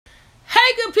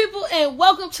Hey, good people, and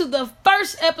welcome to the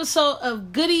first episode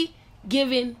of Goody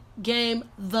Given Game,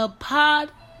 the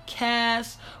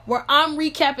podcast where I'm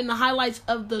recapping the highlights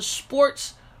of the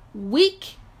sports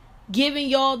week, giving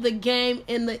y'all the game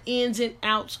and the ins and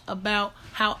outs about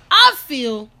how I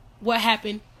feel what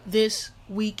happened this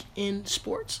week in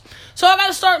sports. So I got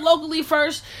to start locally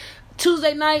first.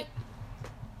 Tuesday night,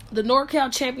 the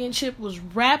NorCal Championship was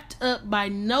wrapped up by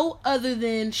no other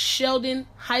than Sheldon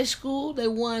High School. They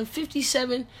won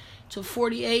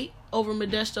 57-48 over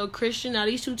Modesto Christian. Now,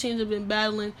 these two teams have been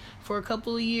battling for a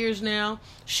couple of years now.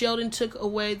 Sheldon took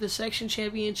away the section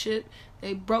championship.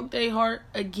 They broke their heart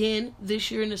again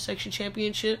this year in the section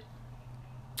championship.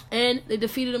 And they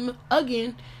defeated them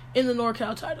again in the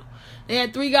NorCal title. They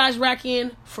had three guys rack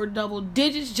in for double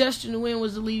digits. Justin Nguyen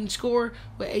was the leading scorer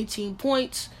with 18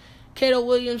 points. Cato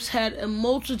Williams had a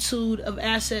multitude of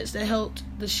assets that helped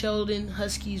the Sheldon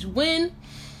Huskies win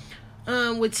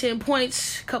with 10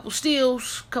 points, couple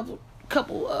steals, couple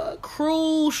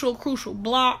crucial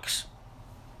blocks,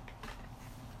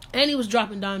 and he was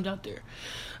dropping dimes out there.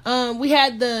 We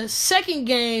had the second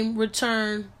game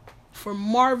return for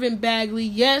Marvin Bagley,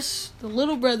 yes, the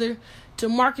little brother to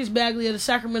Marcus Bagley of the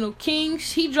Sacramento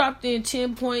Kings. He dropped in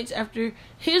 10 points after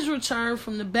his return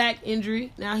from the back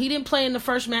injury. Now, he didn't play in the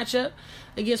first matchup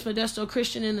against Modesto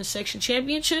Christian in the section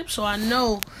championship, so I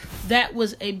know that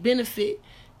was a benefit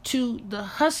to the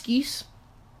Huskies.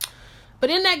 But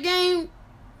in that game,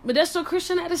 Modesto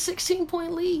Christian had a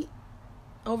 16-point lead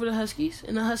over the Huskies,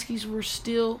 and the Huskies were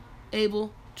still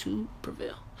able to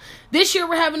prevail. This year,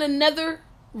 we're having another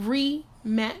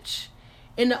rematch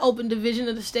in the open division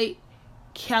of the state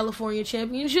California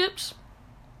Championships.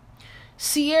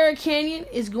 Sierra Canyon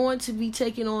is going to be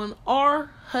taking on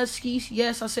our Huskies.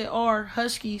 Yes, I say our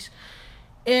Huskies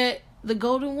at the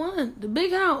Golden One, the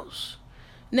big house.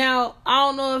 Now, I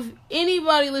don't know if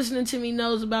anybody listening to me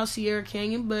knows about Sierra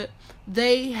Canyon, but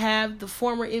they have the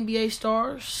former NBA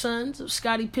stars, sons of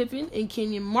Scottie Pippen and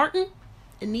Kenyon Martin,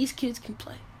 and these kids can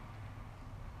play.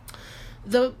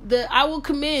 I will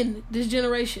commend this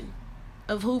generation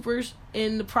of hoopers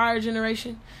in the prior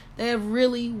generation. They have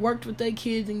really worked with their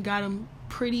kids and got them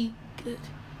pretty good.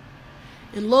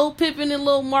 And Lil Pippen and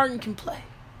Lil Martin can play.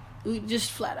 We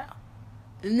just flat out.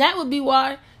 And that would be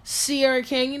why Sierra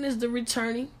Canyon is the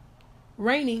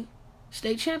reigning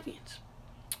state champions.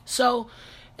 So,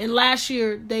 and last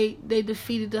year, they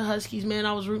defeated the Huskies. Man,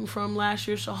 I was rooting for them last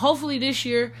year. So hopefully this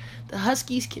year, the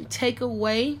Huskies can take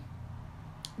away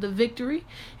the victory.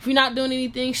 If you're not doing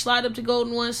anything, slide up to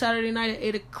Golden One Saturday night at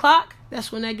 8 o'clock.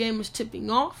 That's when that game is tipping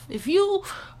off. If you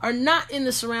are not in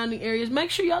the surrounding areas,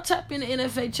 make sure y'all tap into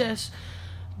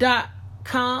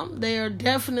NFHS.com. They are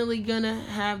definitely going to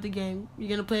have the game. You're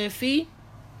going to pay a fee,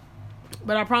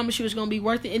 but I promise you it's going to be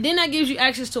worth it. And then that gives you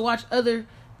access to watch other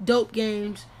dope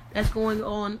games that's going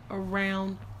on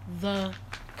around the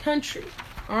country.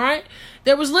 All right?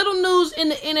 There was little news in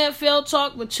the NFL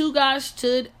talk, but two guys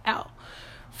stood out.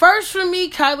 First for me,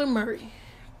 Kyler Murray.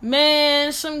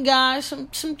 Man, some guy, some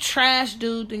trash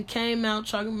dude that came out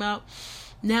talking about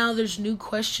now there's new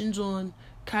questions on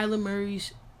Kyler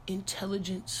Murray's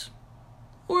intelligence,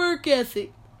 work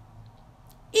ethic,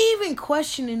 even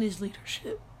questioning his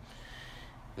leadership.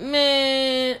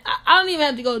 Man, I don't even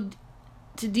have to go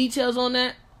to details on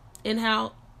that and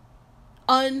how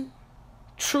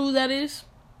untrue that is.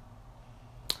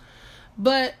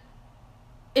 But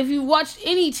if you watched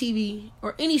any TV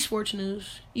or any sports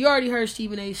news, you already heard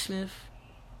Stephen A. Smith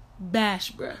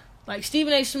bash, bruh. Like,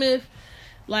 Stephen A. Smith,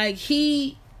 like,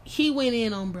 he went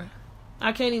in on bruh.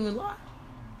 I can't even lie.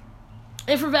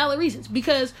 And for valid reasons.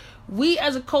 Because we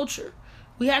as a culture,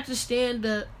 we have to stand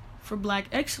up for black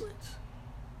excellence.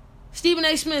 Stephen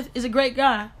A. Smith is a great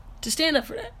guy to stand up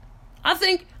for that. I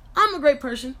think I'm a great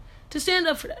person to stand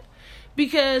up for that.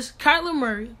 Because Kyler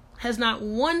Murray has not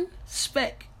one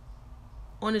speck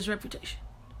on his reputation.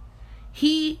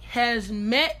 He has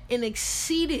met and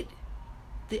exceeded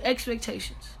the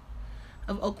expectations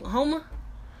of Oklahoma,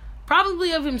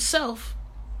 probably of himself,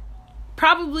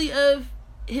 probably of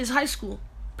his high school,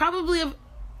 probably of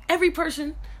every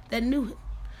person that knew him.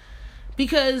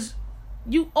 Because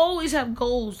you always have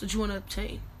goals that you want to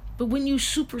obtain, but when you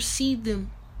supersede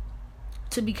them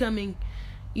to becoming,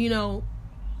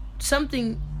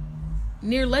 something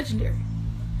near legendary,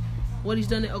 what he's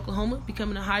done at Oklahoma,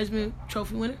 becoming a Heisman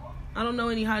Trophy winner. I don't know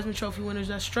any Heisman Trophy winners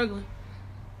that's struggling.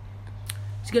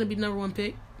 He's going to be the number one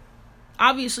pick.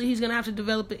 Obviously, he's going to have to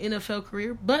develop an NFL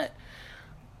career, but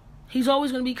he's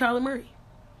always going to be Kyler Murray,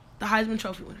 the Heisman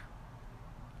Trophy winner.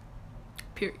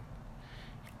 Period.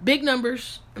 Big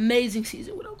numbers, amazing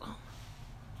season with Oklahoma.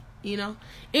 You know,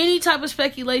 any type of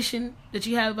speculation that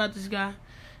you have about this guy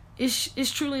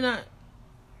is truly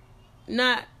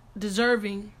not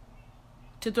deserving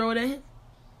to throw it at him,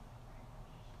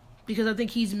 because I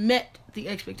think he's met the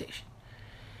expectation.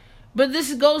 But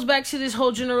this goes back to this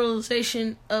whole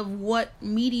generalization of what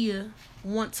media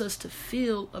wants us to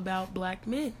feel about black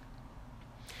men.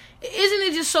 Isn't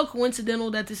it just so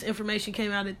coincidental that this information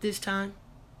came out at this time?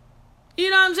 You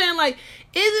know what I'm saying? Like,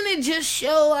 isn't it just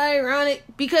so ironic?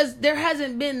 Because there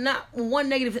hasn't been not one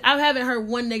negative. I haven't heard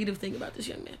one negative thing about this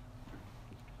young man.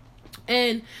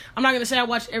 And I'm not going to say I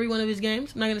watched every one of his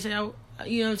games. I'm not going to say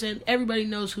you know what I'm saying? Everybody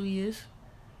knows who he is.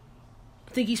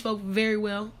 I think he spoke very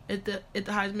well at the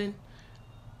Heisman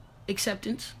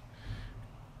acceptance.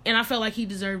 And I felt like he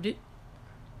deserved it.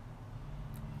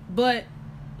 But,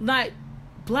 like,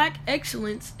 black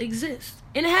excellence exists.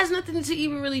 And it has nothing to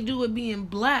even really do with being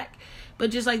black. But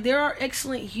just like there are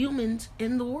excellent humans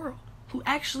in the world who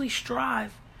actually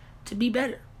strive to be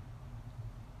better.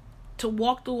 To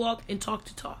walk the walk and talk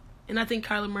the talk. And I think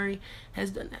Kyler Murray has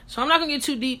done that. So I'm not going to get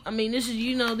too deep. I mean, this is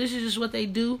just what they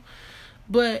do.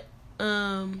 But,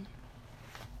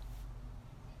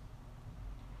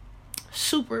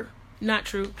 super not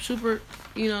true. Super,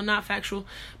 not factual.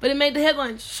 But it made the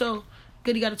headlines. So,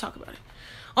 good, you got to talk about it.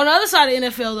 On the other side of the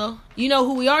NFL, though, you know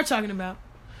who we are talking about.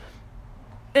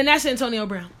 And that's Antonio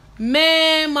Brown.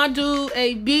 Man, my dude,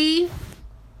 AB,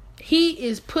 he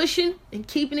is pushing and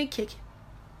keeping it kicking.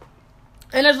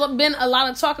 And there's been a lot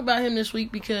of talk about him this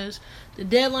week because the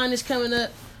deadline is coming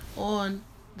up on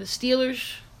the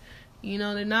Steelers.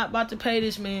 They're not about to pay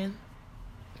this man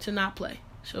to not play.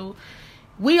 So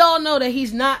we all know that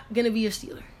he's not going to be a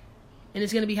Steeler. And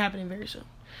it's going to be happening very soon.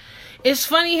 It's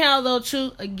funny how, though,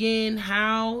 too, again,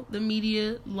 how the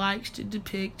media likes to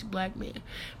depict black men.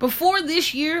 Before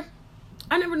this year,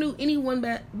 I never knew any one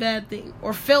bad thing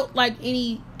or felt like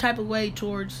any type of way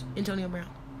towards Antonio Brown.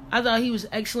 I thought he was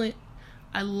excellent.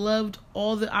 I loved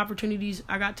all the opportunities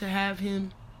I got to have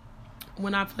him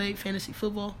when I played fantasy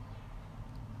football.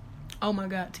 Oh, my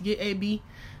God, to get AB,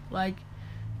 like,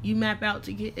 you map out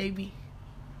to get AB.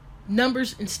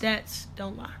 Numbers and stats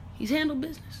don't lie. He's handled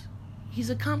business. He's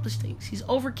accomplished things. He's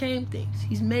overcame things.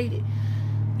 He's made it.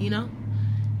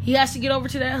 He has to get over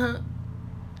to that hump.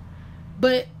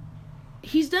 But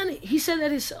he's done it. He said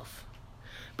that himself.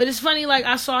 But it's funny, like,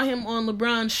 I saw him on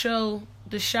LeBron's show,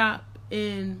 The Shop,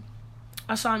 and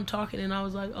I saw him talking, and I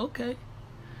was like, okay.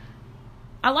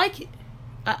 I like it.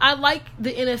 I like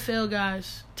the NFL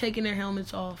guys taking their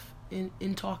helmets off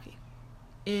and talking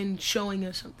and showing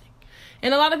us something.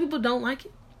 And a lot of people don't like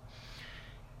it.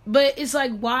 But it's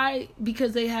like, why?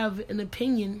 Because they have an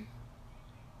opinion,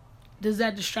 does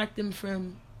that distract them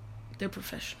from their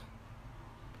professional?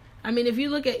 I mean, if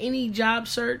you look at any job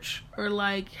search or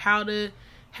like how to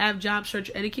have job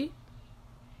search etiquette,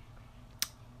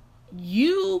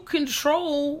 you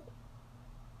control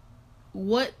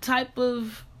what type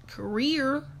of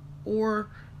career or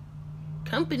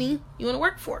company you want to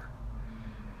work for.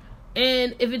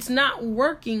 And if it's not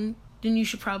working, then you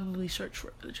should probably search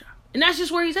for another job. And that's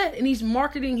just where he's at. And he's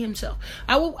marketing himself.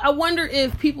 I wonder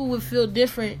if people would feel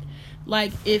different,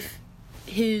 like if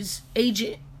his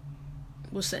agent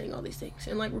was saying all these things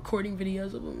and like recording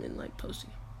videos of him and like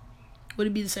posting. Would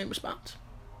it be the same response?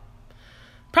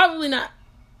 Probably not.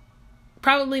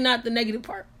 Probably not the negative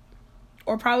part.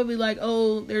 Or probably like,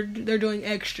 oh, they're doing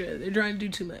extra. They're trying to do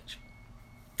too much.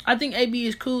 I think AB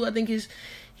is cool. I think he's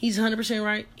 100%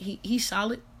 right. He's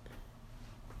solid.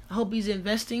 I hope he's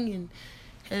investing and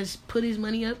has put his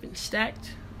money up and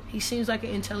stacked. He seems like an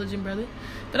intelligent brother.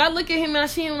 But I look at him and I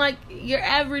see him like your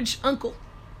average uncle.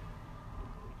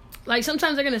 Like,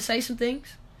 sometimes they're going to say some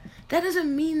things. That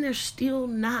doesn't mean they're still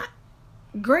not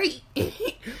great.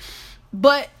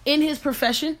 But in his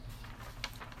profession,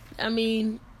 I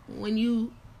mean, when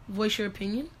you voice your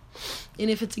opinion, and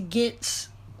if it's against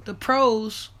the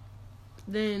pros,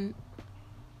 then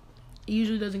it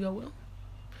usually doesn't go well.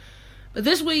 But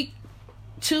this week,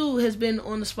 too, has been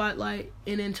on the spotlight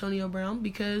in Antonio Brown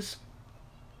because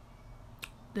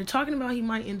they're talking about he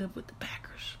might end up with the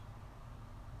Packers.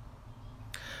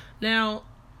 Now,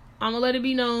 I'm going to let it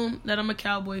be known that I'm a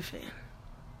Cowboy fan.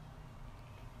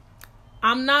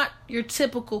 I'm not your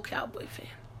typical Cowboy fan.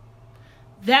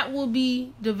 That will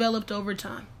be developed over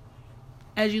time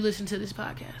as you listen to this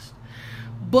podcast.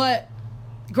 But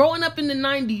growing up in the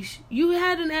 90s, you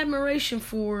had an admiration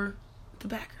for the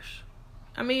Packers.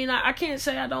 I mean, I can't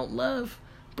say I don't love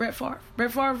Brett Favre.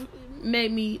 Brett Favre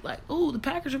made me like, oh, the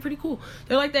Packers are pretty cool.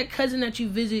 They're like that cousin that you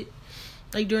visit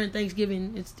like during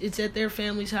Thanksgiving. It's at their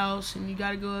family's house, and you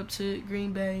got to go up to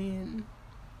Green Bay, and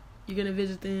you're going to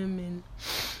visit them, and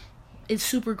it's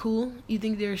super cool. You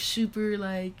think they're super,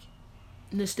 like,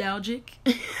 nostalgic,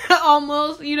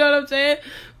 almost. You know what I'm saying?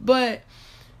 But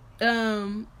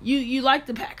you like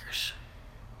the Packers.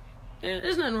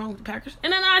 There's nothing wrong with the Packers.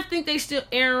 And then I think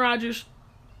Aaron Rodgers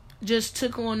just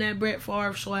took on that Brett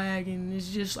Favre swag, and it's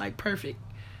just, like, perfect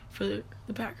for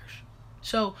the Packers.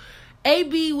 So,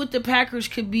 AB with the Packers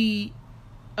could be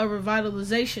a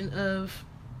revitalization of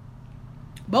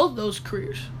both those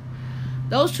careers.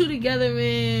 Those two together,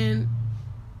 man,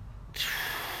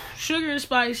 sugar and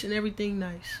spice and everything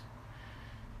nice.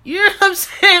 You know what I'm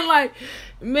saying? Like,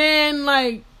 man,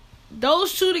 like,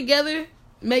 those two together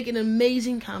make an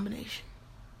amazing combination.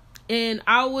 And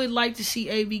I would like to see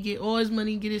AB get all his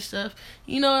money, get his stuff.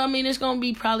 You know, I mean, it's going to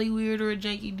be probably weird or a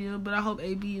janky deal, but I hope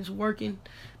AB is working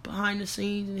behind the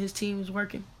scenes and his team is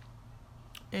working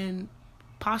and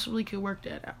possibly could work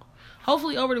that out.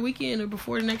 Hopefully over the weekend or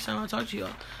before the next time I talk to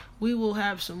y'all, we will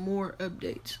have some more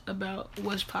updates about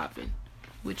what's popping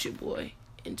with your boy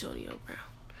Antonio Brown.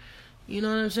 You know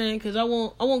what I'm saying? Because I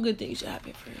want good things to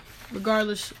happen for him,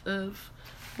 regardless of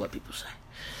what people say.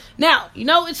 Now, you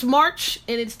know it's March,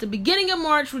 and it's the beginning of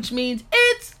March, which means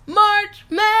it's March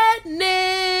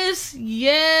Madness.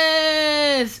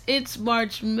 Yes, it's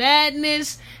March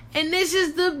Madness, and this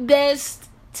is the best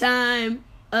time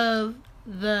of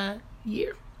the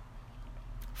year.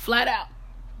 Flat out.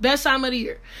 Best time of the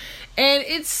year. And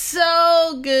it's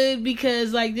so good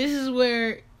because, like, this is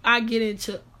where I get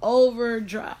into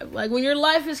overdrive. Like, when your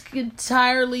life is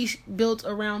entirely built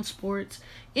around sports,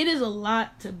 it is a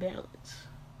lot to balance.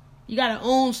 You got to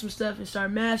own some stuff and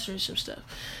start mastering some stuff.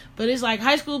 But it's like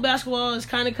high school basketball is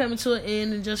kind of coming to an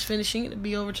end and just finishing. It'll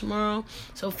be over tomorrow.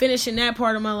 So finishing that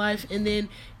part of my life. And then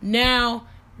now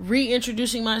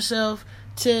reintroducing myself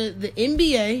to the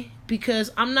NBA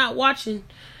because I'm not watching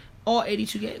all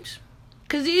 82 games.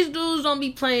 Because these dudes don't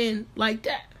be playing like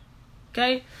that.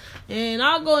 Okay? And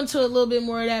I'll go into a little bit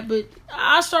more of that. But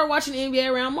I'll start watching the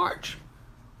NBA around March.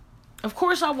 Of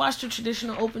course, I watch the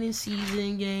traditional opening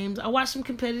season games. I watch some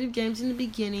competitive games in the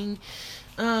beginning.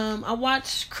 I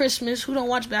watch Christmas. Who don't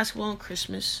watch basketball on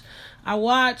Christmas? I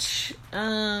watch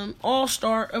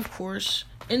All-Star, of course.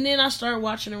 And then I start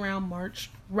watching around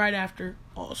March, right after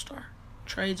All-Star.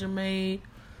 Trades are made.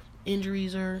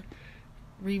 Injuries are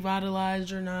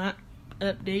revitalized or not.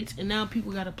 Updates. And now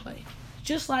people got to play.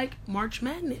 Just like March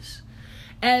Madness.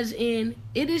 As in,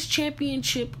 it is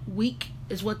championship week,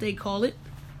 is what they call it.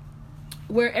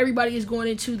 Where everybody is going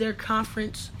into their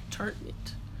conference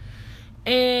tournament.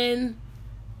 And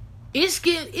it's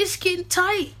getting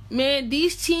tight, man.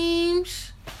 These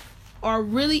teams are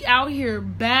really out here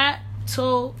battling.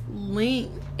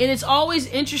 And it's always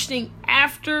interesting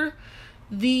after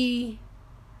the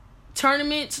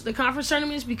tournaments, the conference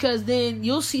tournaments, because then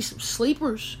you'll see some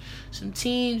sleepers. Some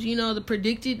teams, you know, the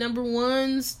predicted number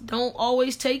ones don't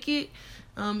always take it.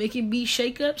 It can be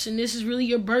shakeups, and this is really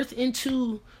your birth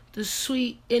into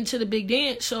the big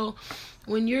dance. So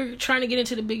when you're trying to get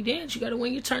into the big dance, you got to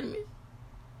win your tournament.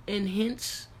 And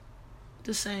hence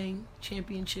the saying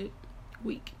championship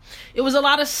week. It was a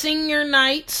lot of senior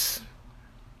nights.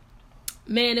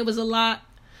 Man, it was a lot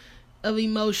of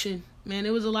emotion. Man,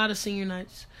 it was a lot of senior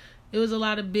nights. It was a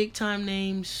lot of big time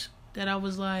names that I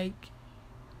was like,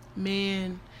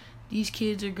 man, these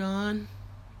kids are gone.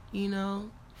 You know,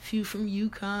 few from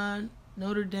UConn,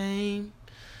 Notre Dame,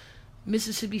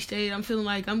 Mississippi State. I'm feeling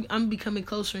like I'm becoming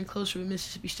closer and closer with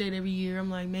Mississippi State every year. I'm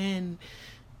like, man,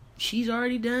 she's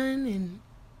already done, and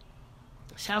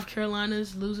South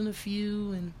Carolina's losing a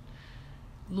few, and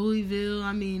Louisville.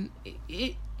 I mean,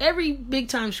 every big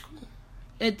time school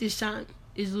at this time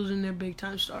is losing their big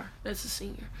time star. That's a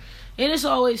senior, and it's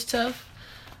always tough.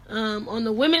 On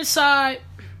the women's side,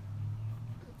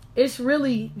 it's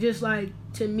really just like,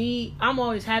 to me, I'm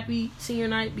always happy senior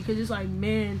night because it's like,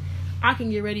 man, I can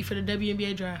get ready for the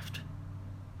WNBA draft,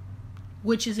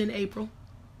 which is in April.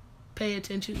 Pay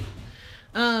attention.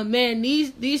 Man,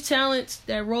 these talents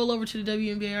that roll over to the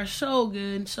WNBA are so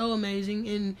good, so amazing.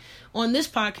 And on this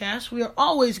podcast, we are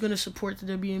always going to support the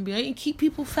WNBA and keep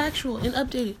people factual and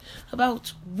updated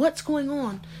about what's going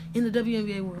on in the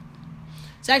WNBA world.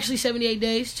 It's actually 78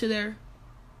 days to their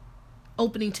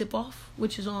opening tip-off,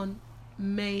 which is on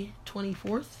May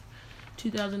 24th,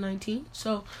 2019.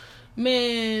 So,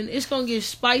 man, it's going to get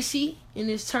spicy in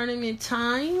this tournament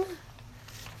time.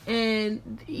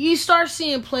 And you start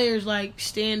seeing players, like,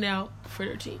 stand out for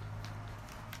their team.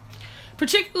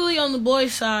 Particularly on the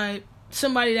boys' side,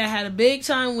 somebody that had a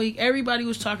big-time week, everybody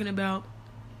was talking about,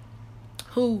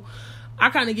 who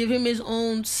I kind of give him his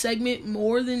own segment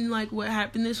more than, like, what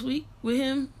happened this week with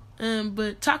him.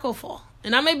 But Taco Fall.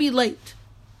 And I may be late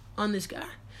on this guy.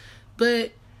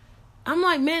 But I'm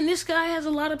like, man, this guy has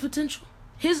a lot of potential.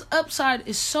 His upside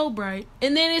is so bright.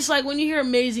 And then it's like when you hear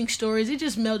amazing stories, it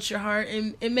just melts your heart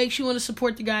and it makes you want to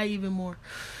support the guy even more.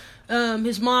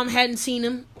 His mom hadn't seen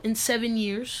him in 7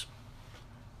 years.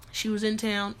 She was in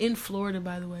town, in Florida,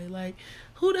 by the way. Like,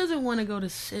 who doesn't want to go to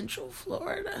Central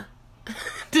Florida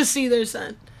to see their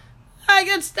son? I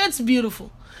guess that's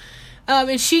beautiful.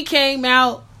 And she came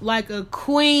out like a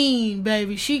queen,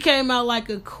 baby. She came out like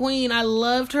a queen. I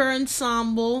loved her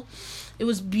ensemble. It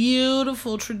was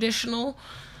beautiful, traditional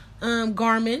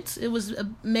garments. It was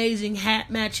amazing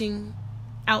hat matching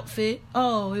outfit.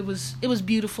 Oh, it was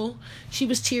beautiful. She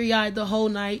was teary-eyed the whole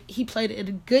night. He played a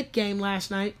good game last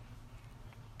night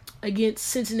against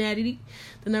Cincinnati,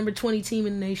 the number 20 team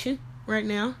in the nation right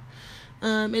now.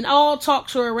 And all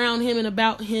talks are around him and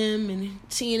about him and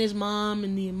seeing his mom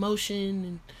and the emotion.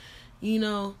 And, you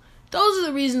know, those are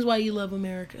the reasons why you love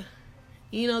America.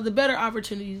 You know, the better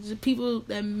opportunities, the people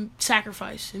that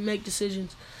sacrifice and make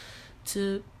decisions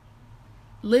to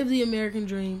live the American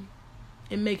dream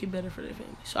and make it better for their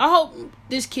family. So I hope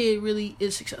this kid really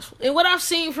is successful. And what I've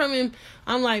seen from him,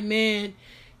 I'm like, man,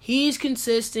 he's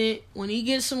consistent. When he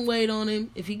gets some weight on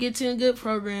him, if he gets in a good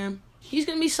program, he's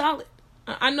going to be solid.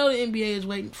 I know the NBA is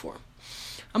waiting for him.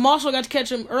 I'm also got to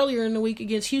catch him earlier in the week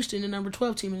against Houston, the number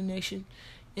 12 team in the nation,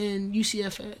 and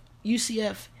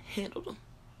UCF handled them.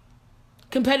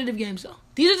 Competitive games, though.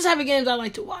 These are the type of games I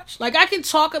like to watch. Like, I can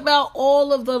talk about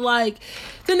all of the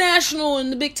national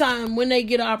and the big time when they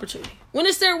get an opportunity. When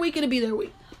it's their week, it'll be their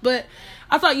week. But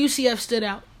I thought UCF stood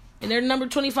out. And they're the number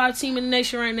 25 team in the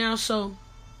nation right now. So,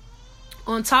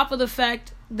 on top of the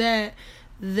fact that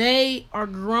they are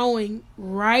growing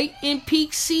right in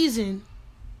peak season,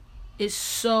 is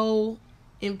so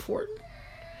important.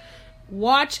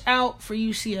 Watch out for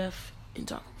UCF in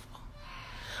Taco Fall.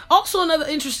 Also, another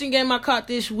interesting game I caught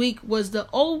this week was the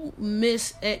Ole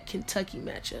Miss at Kentucky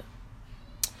matchup.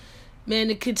 Man,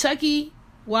 the Kentucky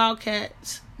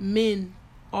Wildcats men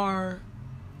are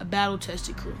a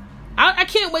battle-tested crew. I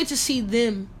can't wait to see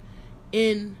them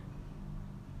in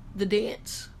the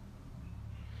dance.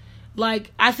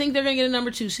 Like, I think they're going to get a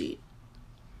number 2 seed.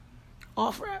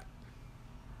 Off rap.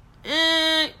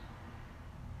 I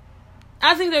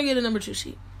think they'll get a number 2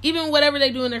 seed. Even whatever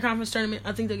they do in their conference tournament,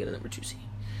 I think they'll get a number 2 seed.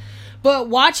 But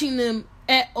watching them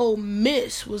at Ole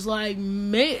Miss was like,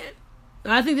 man.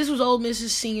 I think this was Ole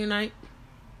Miss's senior night.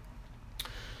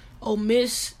 Ole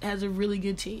Miss has a really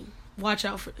good team. Watch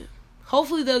out for them.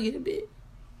 Hopefully they'll get a bid.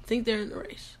 I think they're in the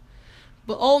race.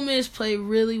 But Ole Miss played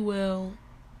really well.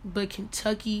 But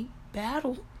Kentucky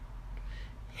battled,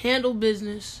 handled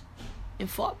business, and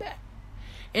fought back.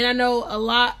 And I know a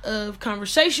lot of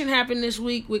conversation happened this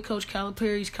week with Coach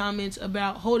Calipari's comments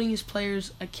about holding his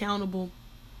players accountable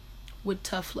with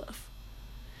tough love.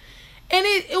 And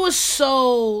it was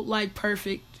so,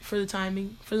 perfect for the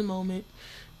timing, for the moment.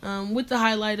 With the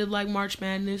highlight of, March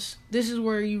Madness, this is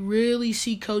where you really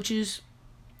see coaches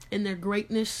and their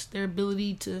greatness, their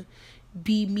ability to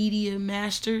be media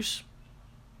masters.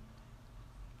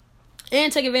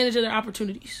 And take advantage of their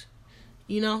opportunities.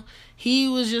 You know? He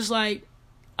was just like,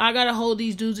 I got to hold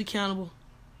these dudes accountable.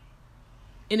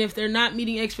 And if they're not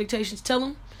meeting expectations, tell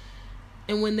them.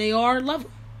 And when they are, love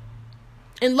them.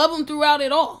 And love them throughout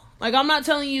it all. Like, I'm not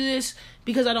telling you this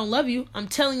because I don't love you. I'm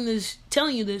telling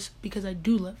you this because I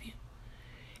do love you.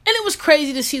 And it was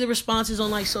crazy to see the responses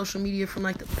on, social media from,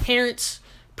 the parents'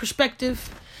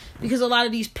 perspective. Because a lot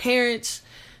of these parents,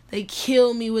 they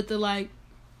kill me with the,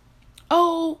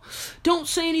 oh, don't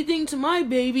say anything to my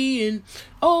baby, and,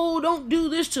 oh, don't do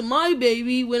this to my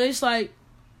baby, when it's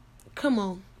come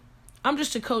on. I'm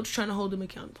just a coach trying to hold them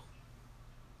accountable.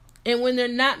 And when they're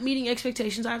not meeting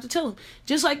expectations, I have to tell them.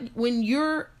 Just like when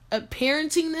you're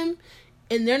parenting them,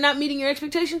 and they're not meeting your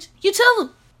expectations, you tell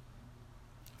them.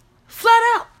 Flat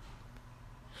out.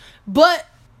 But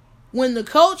when the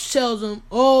coach tells them,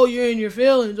 oh, you're in your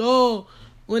feelings, oh,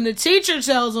 when the teacher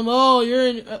tells them, oh, you're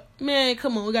in... man,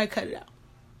 come on, we got to cut it out.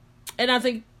 And I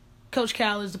think Coach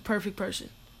Cal is the perfect person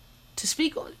to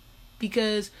speak on it.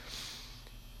 Because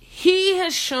he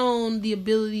has shown the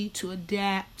ability to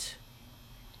adapt.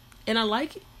 And I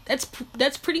like it.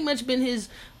 That's pretty much been his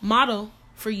motto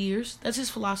for years. That's his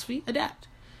philosophy. Adapt.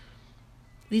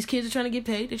 These kids are trying to get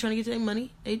paid. They're trying to get their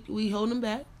money. We holding them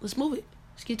back. Let's move it.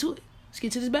 Let's get to it. Let's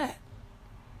get to this bag.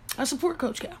 I support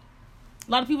Coach Cal.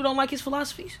 A lot of people don't like his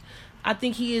philosophies. I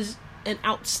think he is an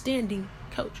outstanding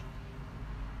coach.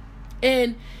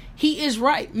 And he is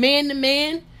right. Man to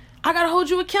man, I got to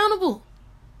hold you accountable.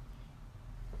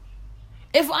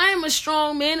 If I am a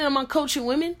strong man and I'm coaching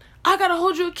women, I got to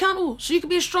hold you accountable so you can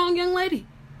be a strong young lady.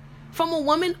 If I'm a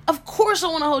woman, of course I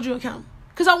want to hold you accountable.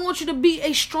 Because I want you to be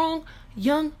a strong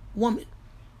young woman.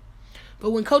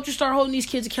 But when coaches start holding these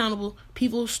kids accountable,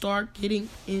 people start getting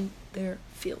in their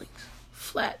feelings.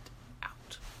 Flat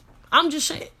out. I'm just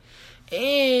saying.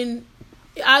 And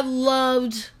I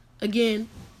loved that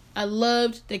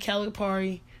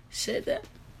Calipari said that.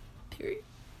 Period.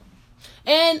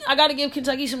 And I got to give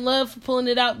Kentucky some love for pulling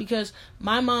it out because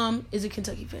my mom is a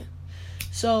Kentucky fan.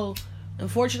 So,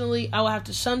 unfortunately, I will have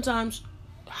to sometimes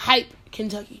hype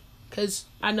Kentucky because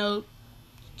I know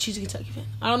she's a Kentucky fan.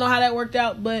 I don't know how that worked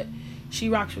out, but she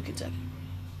rocks with Kentucky.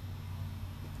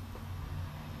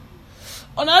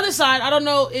 On the other side, I don't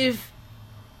know if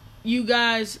you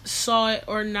guys saw it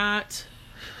or not,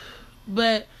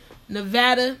 but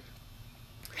Nevada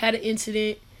had an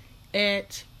incident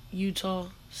at Utah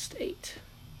State.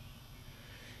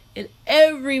 And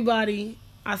everybody,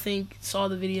 I think, saw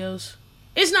the videos.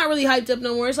 It's not really hyped up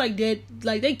no more. It's like dead.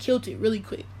 Like, they killed it really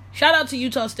quick. Shout out to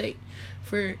Utah State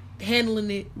for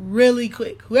handling it really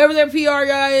quick. Whoever their PR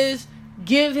guy is,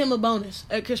 give him a bonus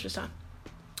at Christmas time.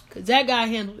 Because that guy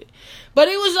handled it. But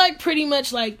it was like pretty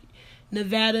much like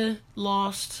Nevada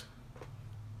lost.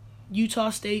 Utah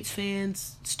State's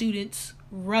fans, students,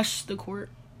 rushed the court.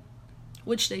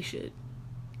 Which they should.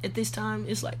 At this time,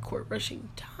 it's like court rushing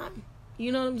time.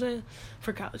 You know what I'm saying?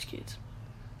 For college kids.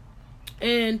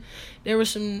 And there were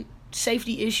some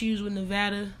safety issues with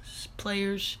Nevada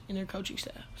players and their coaching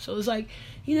staff. So it's like,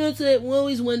 you know, it's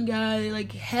always one guy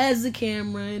like has the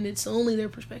camera and it's only their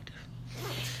perspective.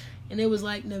 And it was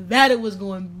like Nevada was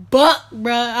going buck,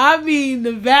 bruh. I mean,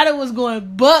 Nevada was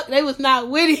going buck. They was not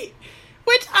with it.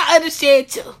 Which I understand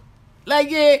too. Like,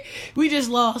 yeah, we just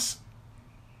lost.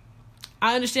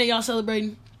 I understand y'all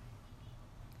celebrating.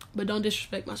 But don't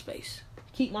disrespect my space.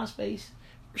 Keep my space.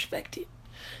 Respect it.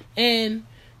 And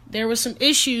there were some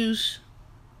issues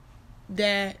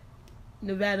that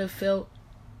Nevada felt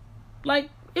like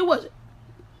it wasn't.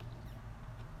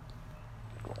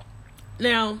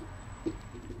 Now,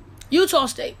 Utah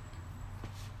State,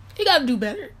 you got to do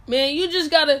better. Man, you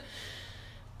got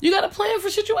to plan for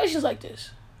situations like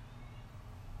this.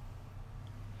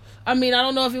 I mean, I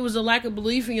don't know if it was a lack of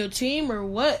belief in your team or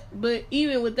what, but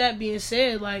even with that being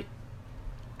said, like,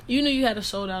 you knew you had a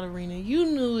sold-out arena. You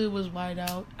knew it was wide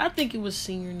out. I think it was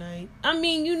senior night. I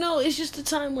mean, you know, it's just a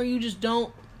time where you just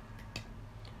don't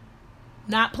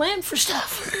not plan for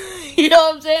stuff. You know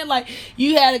what I'm saying? Like,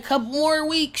 you had a couple more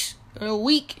weeks or a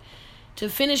week to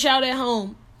finish out at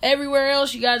home. Everywhere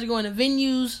else, you guys are going to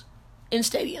venues and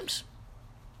stadiums.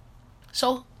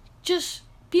 So, just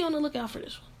be on the lookout for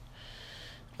this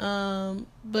one.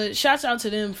 But shouts out to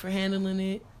them for handling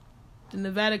it. The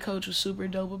Nevada coach was super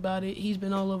dope about it. He's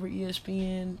been all over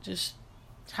ESPN, just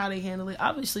how they handle it.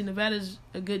 Obviously, Nevada's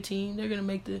a good team. They're going to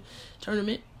make the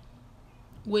tournament.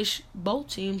 Wish both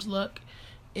teams luck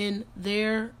in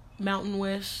their Mountain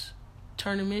West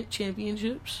tournament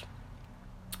championships.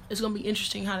 It's going to be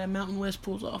interesting how that Mountain West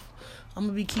pulls off. I'm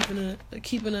going to be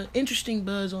keeping an interesting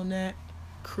buzz on that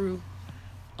crew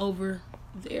over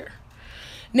there.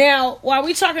 Now, while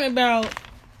we talking about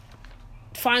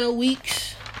final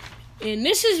weeks, and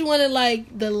this is one of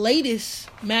like the latest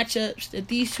matchups that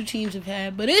these two teams have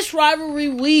had, but it's rivalry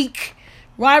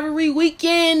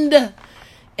weekend,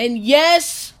 and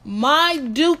yes, my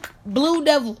Duke Blue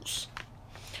Devils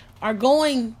are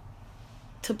going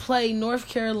to play North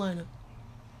Carolina.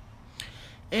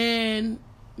 And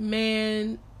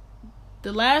man,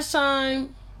 the last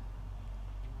time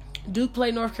Duke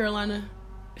played North Carolina,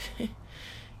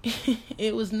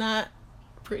 it was not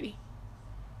pretty.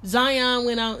 Zion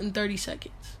went out in 30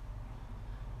 seconds.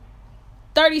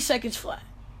 30 seconds flat.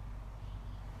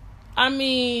 I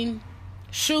mean,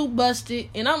 shoe busted,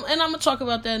 and I'm gonna talk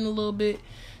about that in a little bit,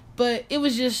 but it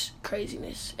was just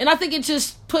craziness. And I think it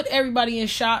just put everybody in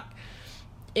shock,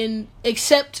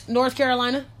 except North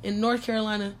Carolina, and North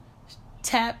Carolina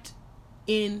tapped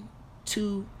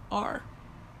into our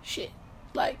shit.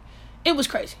 Like, it was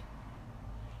crazy.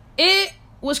 It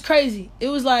was crazy. It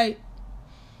was like,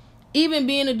 even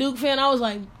being a Duke fan, I was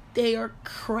like, they are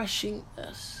crushing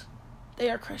us. They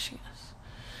are crushing us.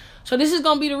 So this is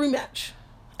going to be the rematch.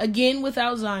 Again,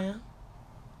 without Zion.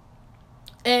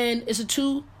 And it's a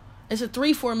 3-4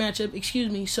 matchup, excuse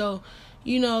me. So,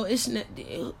 you know,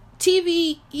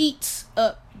 TV eats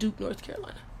up Duke, North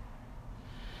Carolina.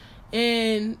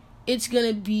 And it's going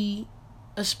to be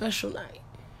a special night.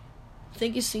 I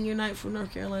think it's senior night for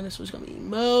North Carolina, so it's going to be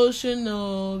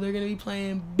emotional. They're going to be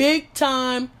playing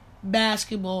big-time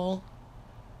basketball,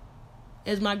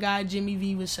 as my guy Jimmy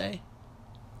V would say.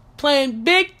 Playing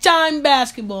big-time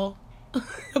basketball.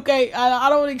 Okay, I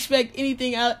don't expect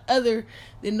anything other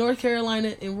than North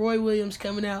Carolina and Roy Williams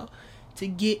coming out to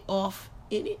get off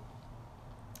in it.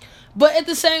 But at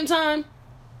the same time,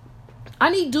 I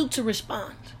need Duke to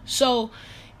respond. So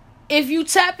if you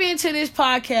tap into this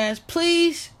podcast,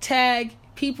 please tag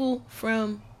people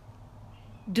from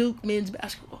Duke men's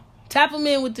basketball. Tap them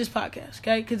in with this podcast,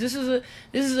 okay? Because this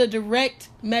is a direct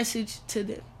message to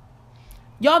them.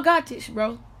 Y'all got this,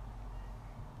 bro.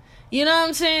 You know what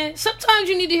I'm saying? Sometimes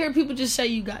you need to hear people just say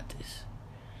you got this.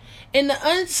 And the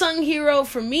unsung hero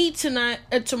for me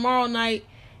tomorrow night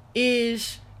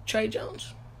is Tre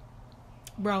Jones.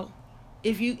 Bro,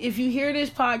 if you hear this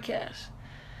podcast,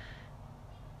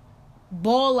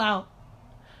 ball out.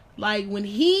 Like, when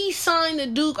he signed to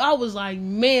Duke, I was like,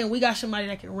 man, we got somebody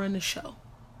that can run the show.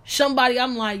 Somebody,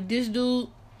 I'm like, this dude,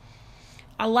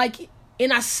 I like it.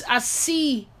 And I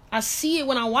see it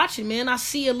when I watch it, man. I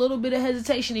see a little bit of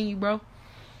hesitation in you, bro.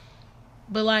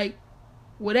 But, like,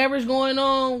 whatever's going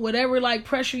on, whatever, like,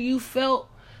 pressure you felt,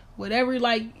 whatever,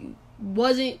 like,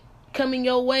 wasn't coming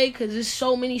your way because there's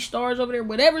so many stars over there,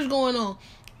 whatever's going on,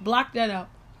 block that out.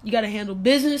 You got to handle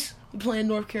business. We're playing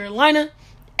North Carolina,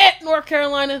 at North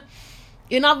Carolina,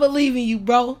 and I believe in you,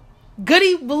 bro.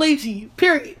 Goody believes in you,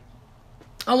 period.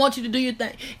 I want you to do your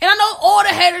thing. And I know all the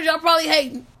haters, y'all probably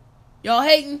hating. Y'all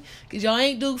hating because y'all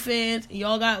ain't Duke fans, and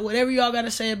y'all got whatever y'all got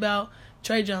to say about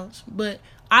Tre Jones. But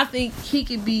I think he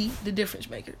could be the difference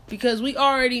maker because we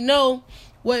already know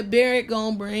what Barrett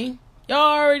gonna bring. Y'all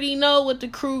already know what the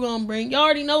crew gonna bring. Y'all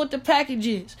already know what the package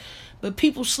is. But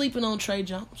people sleeping on Tre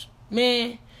Jones.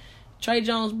 Man, Tre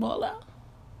Jones ball out.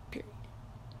 Period.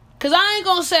 Because I ain't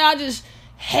gonna say I just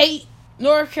hate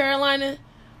North Carolina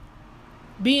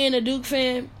being a Duke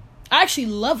fan. I actually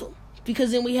love them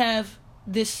because then we have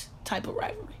this type of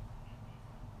rivalry.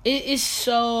 It is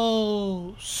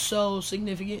so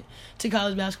significant to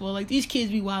college basketball. Like, these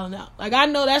kids be wilding out. Like, I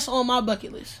know that's on my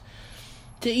bucket list.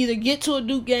 To either get to a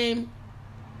Duke game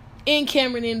in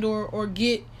Cameron Indoor or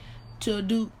get to a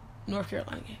Duke North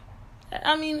Carolina game.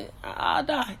 I mean, I'll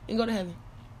die and go to heaven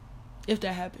if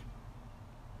that happened.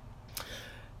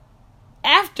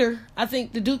 After, I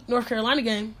think, the Duke North Carolina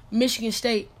game, Michigan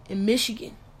State and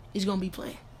Michigan is going to be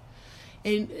playing.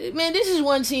 And, man, this is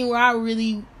one team where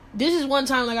this is one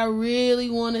time, like, I really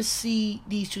want to see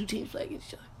these two teams play against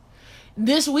each other.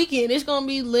 This weekend, it's going to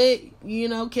be lit. You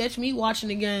know, catch me watching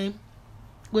the game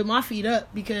with my feet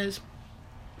up because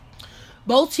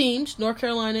both teams, North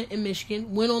Carolina and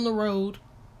Michigan, went on the road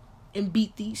and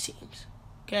beat these teams.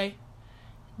 Okay?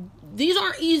 These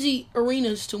aren't easy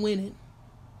arenas to win in,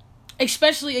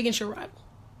 especially against your rival.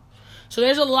 So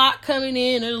there's a lot coming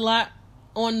in. There's a lot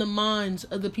on the minds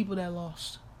of the people that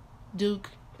lost.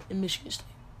 Duke and Michigan State.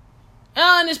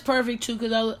 And it's perfect, too,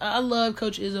 because I love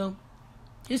Coach Izzo.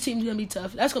 His team's going to be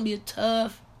tough. That's going to be a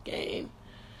tough game.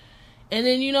 And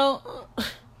then, you know,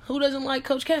 who doesn't like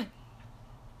Coach K?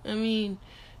 I mean,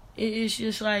 it's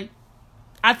just like,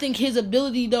 I think his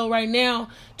ability, though, right now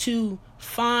to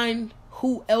find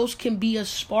who else can be a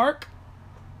spark.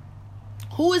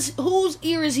 Whose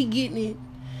ear is he getting in?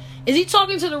 Is he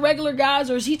talking to the regular guys,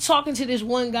 or is he talking to this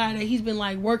one guy that he's been,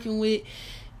 like, working with?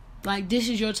 Like, this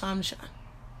is your time to shine.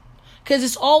 Because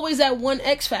it's always that one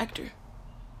X factor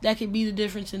that could be the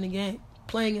difference in the game.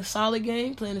 Playing a solid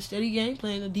game, playing a steady game,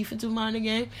 playing a defensive-minded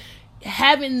game,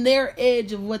 having their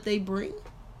edge of what they bring.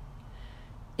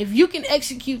 If you can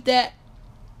execute that,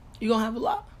 you're going to have a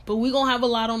lot. But we're going to have a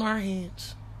lot on our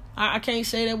hands. I can't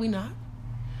say that we're not.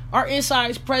 Our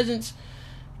inside presence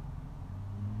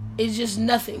is just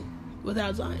nothing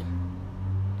without Zion.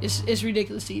 It's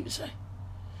ridiculous to even say.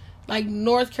 Like,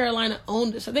 North Carolina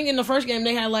owned us. I think in the first game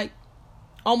they had, like,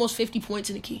 almost 50 points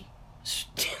in the key.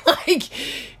 Like,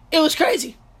 it was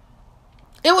crazy.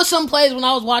 It was some plays when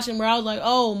I was watching where I was like,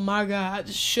 oh, my God. I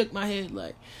just shook my head.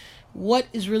 Like, what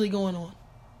is really going on?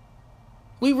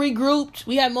 We regrouped.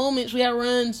 We had moments. We had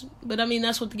runs. But, I mean,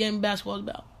 that's what the game of basketball is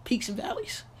about. Peaks and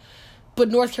valleys. But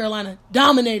North Carolina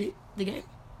dominated the game.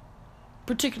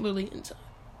 Particularly inside.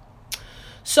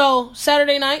 So,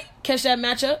 Saturday night, catch that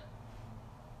matchup.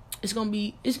 It's gonna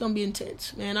be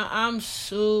intense, man. I'm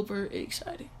super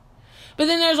excited. But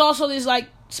then there's also this, like,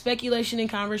 speculation and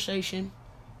conversation,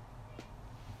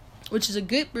 which is a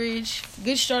good bridge,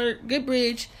 good starter, good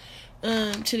bridge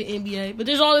to the NBA. But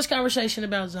there's all this conversation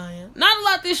about Zion. Not a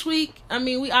lot this week. I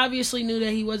mean, we obviously knew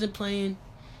that he wasn't playing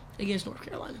against North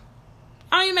Carolina.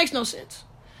 I mean, it makes no sense.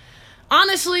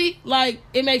 Honestly, like,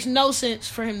 it makes no sense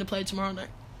for him to play tomorrow night.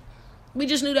 We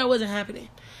just knew that wasn't happening.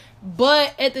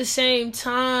 But at the same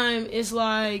time, it's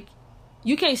like,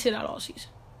 you can't sit out all season.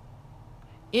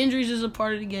 Injuries is a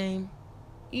part of the game.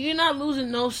 You're not losing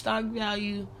no stock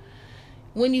value.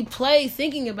 When you play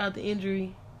thinking about the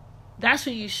injury, that's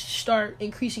when you start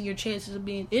increasing your chances of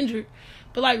being injured.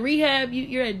 But, like, rehab,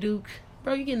 you're at Duke.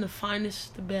 bro, you're getting the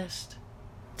finest, the best,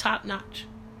 top notch.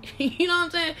 You know what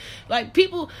I'm saying? Like,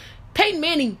 Peyton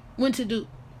Manning went to Duke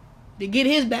to get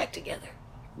his back together.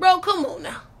 Bro, come on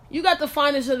now. You got the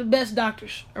finest of the best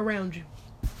doctors around you.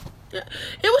 It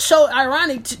was so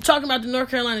ironic talking about the North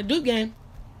Carolina Duke game.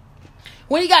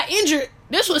 When he got injured,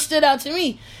 this what stood out to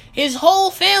me. His whole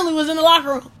family was in the locker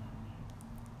room.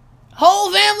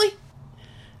 Whole family?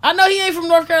 I know he ain't from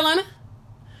North Carolina.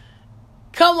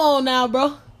 Come on now,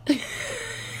 bro.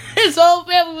 His whole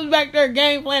family was back there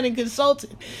game planning,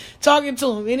 consulting, talking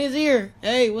to him in his ear.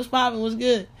 Hey, what's poppin'? What's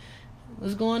good?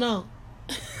 What's going on?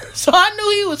 So I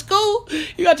knew he was cool.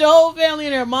 You got your whole family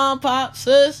in there, mom, pop,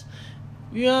 sis.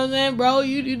 You know what I'm saying, bro?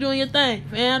 You doing your thing.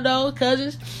 Fando,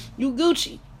 cousins, you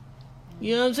Gucci.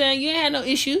 You know what I'm saying? You ain't had no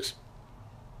issues.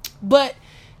 But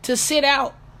to sit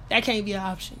out, that can't be an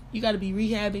option. You got to be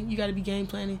rehabbing. You got to be game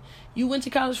planning. You went to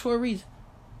college for a reason.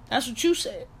 That's what you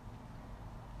said.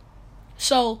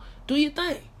 So do your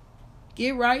thing.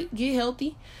 Get right. Get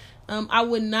healthy. I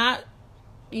would not,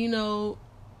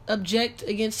 object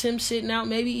against him sitting out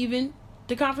maybe even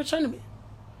the conference tournament.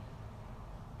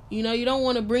 You don't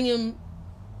want to bring him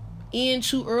in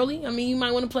too early. I mean, you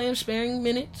might want to play him sparing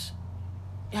minutes.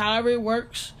 However it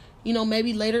works.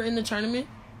 Maybe later in the tournament.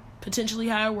 Potentially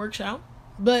how it works out.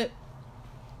 But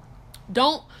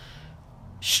don't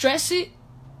stress it.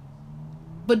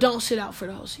 But don't sit out for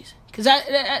the whole season. Because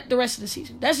the rest of the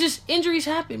season. That's just, injuries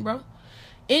happen, bro.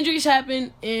 Injuries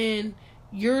happen, and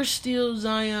you're still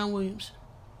Zion Williamson.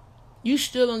 You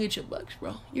still gonna get your bucks,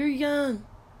 bro. You're young.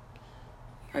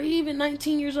 Are you even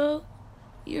 19 years old?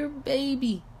 You're a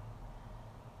baby.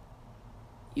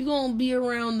 You gonna be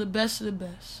around the best of the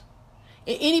best.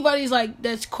 And anybody's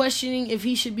that's questioning if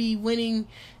he should be winning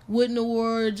Wooden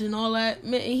Awards and all that,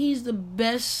 man, he's the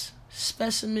best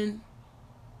specimen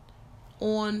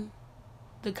on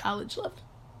the college level.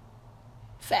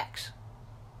 Facts.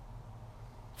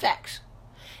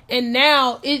 And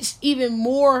now it's even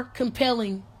more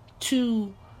compelling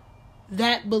to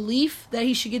that belief that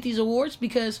he should get these awards,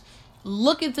 because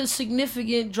look at the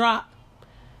significant drop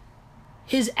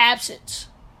his absence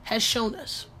has shown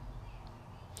us.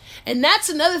 And that's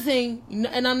another thing,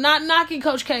 and I'm not knocking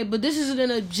Coach K, but this is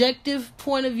an objective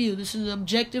point of view. This is an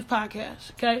objective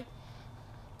podcast, okay?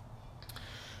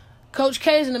 Coach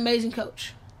K is an amazing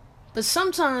coach. But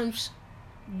sometimes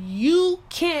you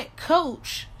can't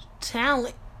coach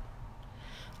talent.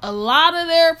 A lot of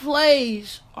their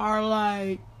plays are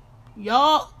like,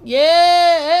 y'all,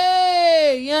 yeah,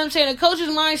 hey. You know what I'm saying? The coach's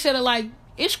mindset of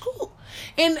it's cool.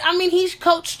 And, I mean, he's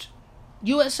coached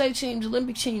USA teams,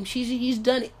 Olympic teams. He's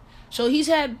done it. So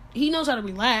he knows how to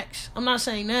relax. I'm not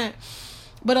saying that.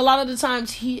 But a lot of the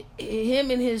times,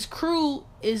 him and his crew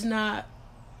is not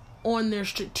on their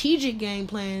strategic game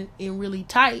plan and really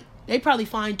tight. They probably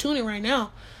fine-tuning right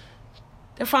now.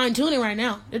 They're fine-tuning right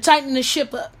now. They're tightening the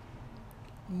ship up.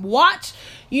 Watch.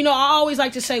 I always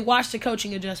like to say, watch the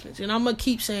coaching adjustments. And I'm going to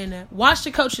keep saying that. Watch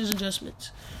the coach's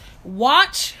adjustments.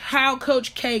 Watch how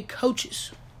Coach K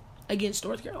coaches against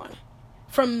North Carolina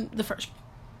from the first game.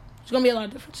 There's going to be a lot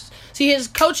of differences. See, his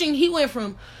coaching, he went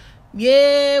from,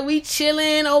 yeah, we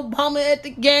chilling, Obama at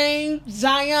the game,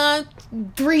 Zion,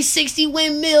 360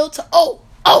 windmill, to,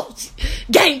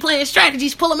 game plan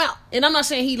strategies, pull him out. And I'm not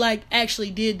saying he,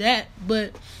 actually did that,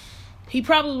 but he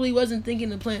probably wasn't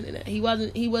thinking of planning that. He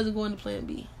wasn't going to plan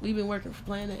B. We've been working for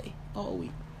plan A all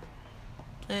week.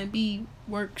 Plan B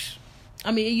works.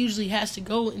 I mean, it usually has to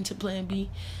go into plan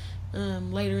B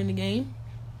later in the game.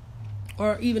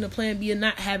 Or even a plan B of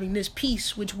not having this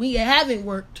piece, which we haven't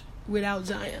worked without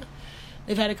Zion.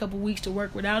 They've had a couple weeks to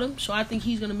work without him. So I think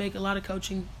he's going to make a lot of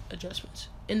coaching adjustments.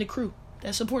 And the crew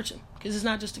that supports him. Because it's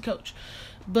not just the coach.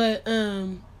 But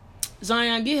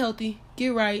Zion, get healthy.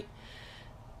 Get right.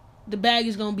 The bag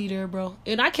is going to be there, bro.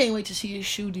 And I can't wait to see his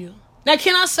shoe deal. Now,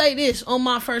 can I say this on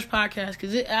my first podcast?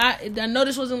 Because I know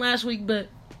this wasn't last week, but,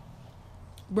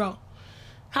 bro,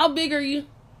 how big are you?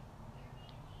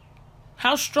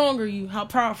 How strong are you? How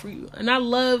powerful are you? And I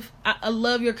love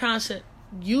your concept.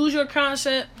 Use your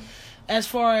concept as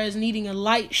far as needing a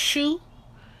light shoe,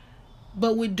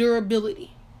 but with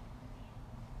durability.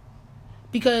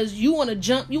 Because you want to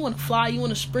jump, you want to fly, you want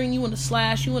to spring, you want to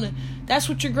slash, that's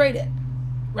what you're great at.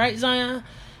 Right, Zion?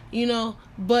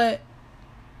 But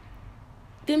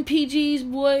them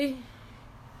PGs, boy,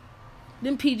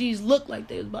 them PGs look like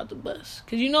they was about to bust.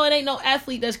 Because it ain't no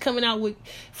athlete that's coming out with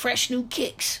fresh new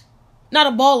kicks. Not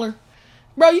a baller.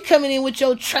 Bro, you coming in with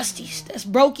your trusties. That's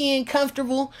broke in,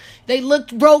 comfortable. They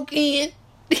looked broke in.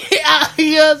 You know what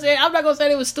I'm saying? I'm not going to say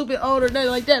they was stupid old or nothing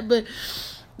like that, but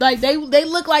Like, they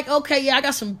look like, okay, yeah, I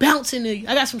got some bounce in these.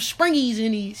 I got some springies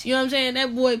in these. You know what I'm saying?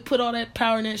 That boy put all that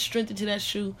power and that strength into that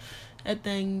shoe. That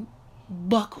thing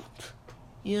buckled.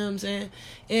 You know what I'm saying?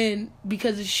 And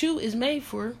because the shoe is made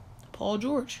for Paul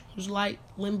George, who's light,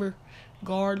 limber,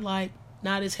 guard like,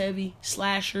 not as heavy,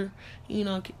 slasher, you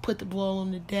know, can put the ball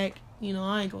on the deck. You know,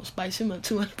 I ain't gonna spice him up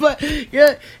too much. But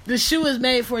yeah, the shoe is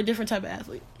made for a different type of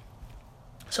athlete.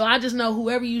 So I just know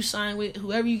whoever you sign with,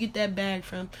 whoever you get that bag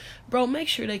from, bro, make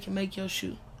sure they can make your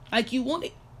shoe like you want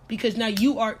it. Because now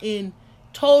you are in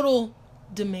total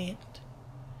demand.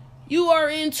 You are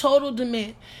in total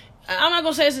demand. I'm not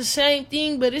going to say it's the same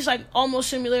thing, but it's like almost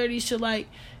similarities to like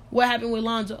what happened with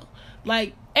Lonzo.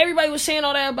 Like, everybody was saying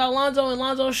all that about Lonzo and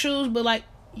Lonzo's shoes, but like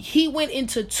he went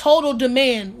into total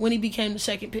demand when he became the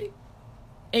second pick.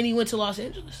 And he went to Los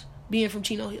Angeles, being from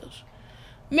Chino Hills.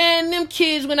 Man, them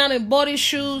kids went out and bought his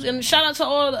shoes. And shout out to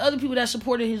all the other people that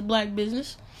supported his black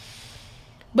business.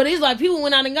 But it's like people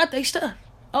went out and got their stuff.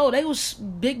 Oh, they was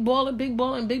big baller,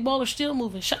 and big baller still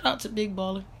moving. Shout out to Big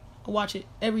Baller. I watch it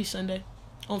every Sunday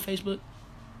on Facebook.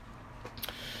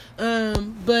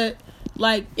 But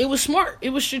like, it was smart. It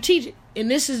was strategic. And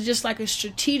this is just like a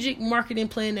strategic marketing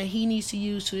plan that he needs to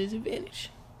use to his advantage.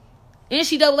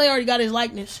 NCAA already got his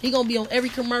likeness. He gonna be on every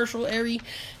commercial, every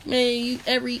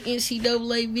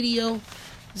NCAA video.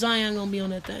 Zion gonna be on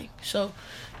that thing. So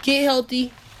get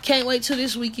healthy. Can't wait till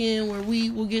this weekend where we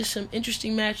will get some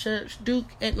interesting matchups. Duke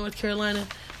at North Carolina,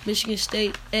 Michigan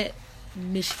State at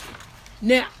Michigan.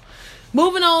 Now,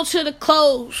 moving on to the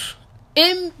close.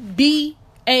 NBA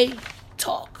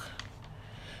talk.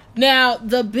 Now,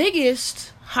 the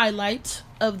biggest highlight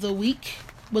of the week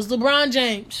was LeBron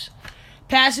James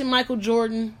passing Michael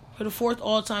Jordan for the 4th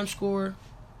all-time scorer.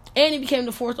 And he became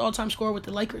the 4th all-time scorer with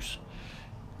the Lakers.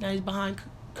 Now he's behind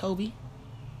Kobe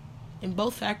in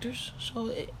both factors.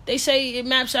 So they say it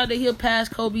maps out that he'll pass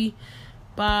Kobe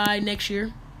by next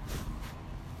year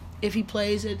if he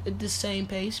plays at the same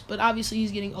pace. But obviously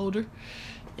he's getting older.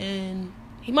 And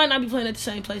he might not be playing at the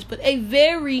same place. But a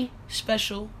very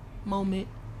special moment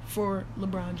for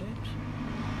LeBron James.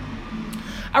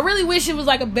 I really wish it was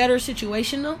like a better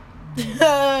situation though.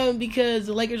 Because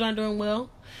the Lakers aren't doing well.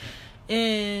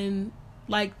 And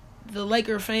like the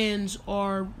Laker fans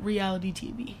are reality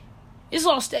TV. It's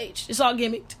all staged. It's all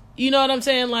gimmicked. You know what I'm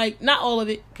saying? Like, not all of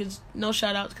it, because no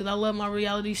shout outs, because I love my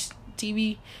reality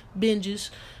TV binges.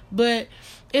 But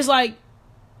it's like,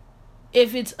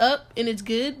 if it's up and it's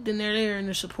good, then they're there and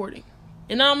they're supporting.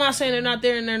 And now I'm not saying they're not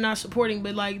there and they're not supporting,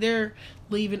 but like they're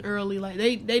leaving early. Like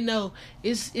they know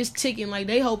it's ticking. Like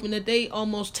they hoping that they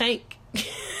almost tank.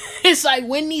 It's like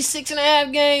win these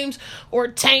 6.5 games or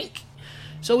tank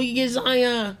so we can get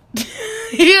Zion.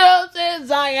 You know what I'm saying?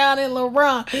 Zion and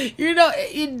LeBron. You know,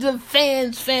 it's the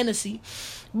fans' fantasy.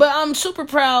 But I'm super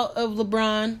proud of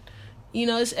LeBron. You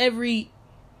know, it's everybody's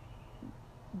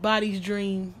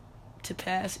dream to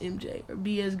pass MJ or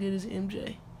be as good as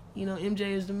MJ. You know,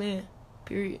 MJ is the man.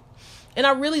 Period. And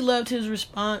I really loved his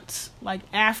response, like,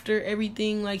 after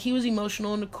everything. Like, he was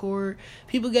emotional on the court.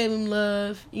 People gave him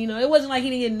love. You know, it wasn't like he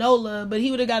didn't get no love, but he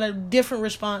would have got a different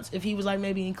response if he was, like,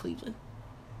 maybe in Cleveland.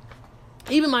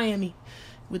 Even Miami,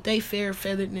 with their fair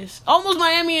featheredness. Almost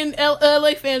Miami and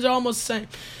LA fans are almost the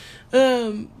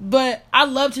same. But I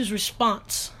loved his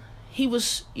response. He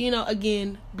was, you know,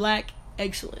 again, black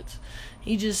excellence.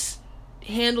 He just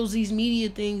handles these media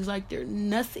things like they're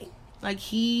nothing. Like,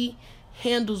 he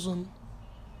handles them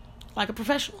like a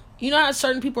professional. You know how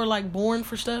certain people are like born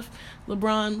for stuff?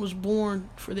 LeBron was born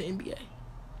for the NBA.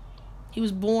 He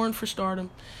was born for stardom.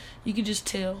 You could just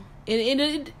tell.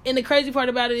 And the crazy part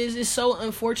about it is it's so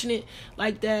unfortunate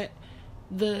like that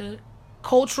the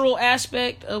cultural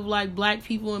aspect of like black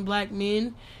people and black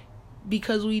men,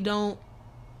 because we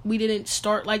didn't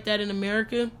start like that in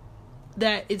America,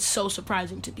 that it's so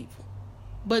surprising to people.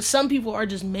 But some people are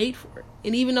just made for it.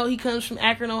 And even though he comes from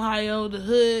Akron, Ohio, the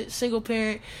hood, single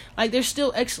parent, like there's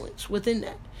still excellence within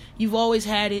that. You've always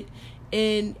had it,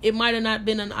 and it might have not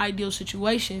been an ideal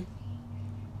situation.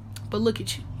 But look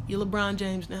at you. You're LeBron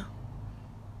James now.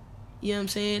 You know what I'm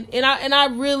saying? And I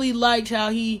really liked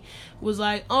how he was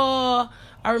like, oh,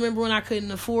 I remember when I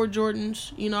couldn't afford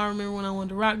Jordans. You know, I remember when I wanted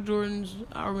to rock Jordans.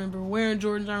 I remember wearing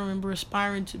Jordans. I remember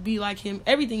aspiring to be like him.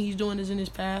 Everything he's doing is in his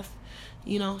path.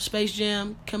 You know, Space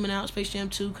Jam coming out, Space Jam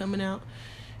 2 coming out.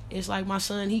 It's like my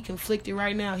son, he conflicted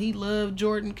right now. He loved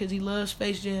Jordan because he loves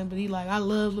Space Jam, but he like, I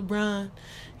love LeBron.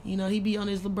 You know, he be on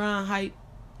his LeBron hype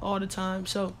all the time.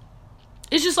 So,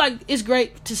 it's just like, it's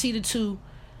great to see the two,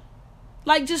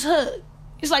 like, just hug.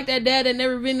 It's like that dad that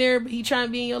never been there, but he trying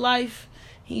to be in your life.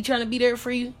 He trying to be there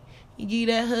for you. He give you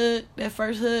that hug, that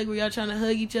first hug where y'all trying to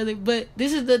hug each other. But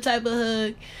this is the type of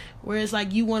hug where it's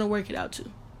like you want to work it out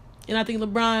too. And I think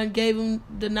LeBron gave him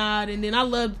the nod, and then I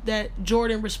loved that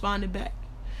Jordan responded back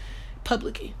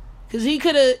publicly. Because he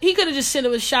could have just sent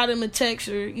him shot him a text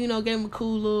or, gave him a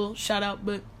cool little shout out.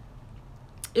 But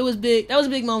it was big. That was a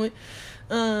big moment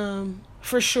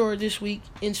for sure this week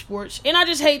in sports. And I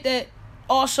just hate that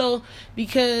also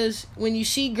because when you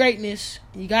see greatness,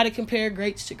 you got to compare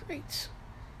greats to greats.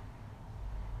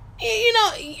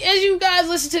 As you guys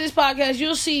listen to this podcast,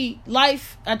 you'll see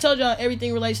life. I told y'all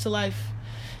everything relates to life.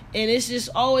 And it's just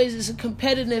always this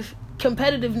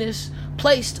competitiveness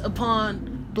placed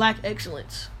upon black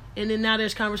excellence. And then now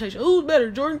there's conversation. Who's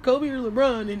better, Jordan, Kobe, or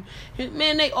LeBron? And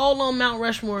man, they all on Mount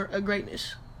Rushmore of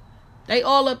greatness. They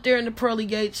all up there in the pearly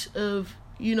gates of,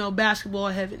 basketball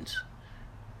heavens.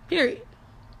 Period.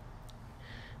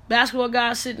 Basketball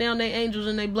guys sit down, they angels,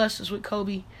 and they bless us with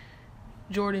Kobe,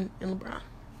 Jordan, and LeBron.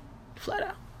 Flat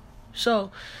out.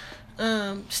 So,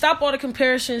 stop all the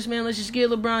comparisons, man. Let's just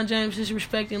give LeBron James his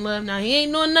respect and love. Now, he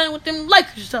ain't doing nothing with them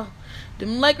Lakers, though.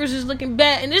 Them Lakers is looking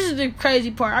bad. And this is the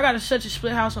crazy part. I got such a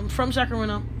split house. I'm from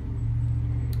Sacramento.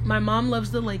 My mom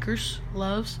loves the Lakers.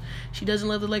 She doesn't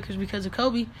love the Lakers because of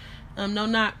Kobe. No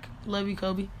knock. Love you,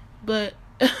 Kobe. But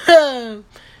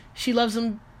she loves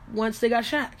them once they got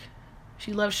Shaq.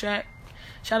 She loves Shaq.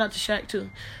 Shout out to Shaq, too.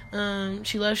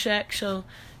 She loves Shaq, so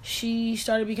she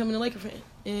started becoming a Laker fan.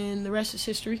 And the rest is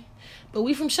history. But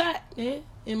we from Shaq, man.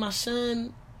 And my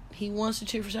son, he wants to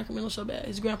cheer for Sacramento so bad.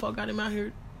 His grandpa got him out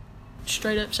here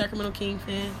straight up Sacramento King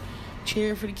fan,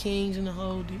 cheering for the Kings and the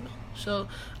whole deal. So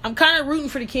I'm kind of rooting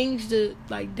for the Kings to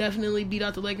definitely beat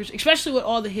out the Lakers, especially with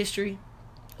all the history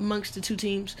amongst the two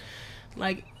teams.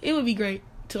 It would be great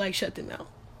to shut them out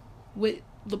with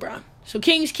LeBron. So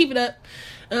Kings, keep it up.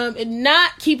 And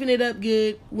not keeping it up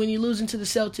good when you're losing to the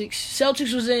Celtics.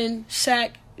 Celtics was in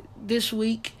sack this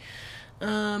week.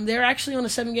 They're actually on a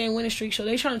 7-game winning streak, so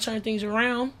they're trying to turn things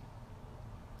around.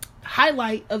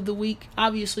 Highlight of the week,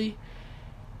 obviously,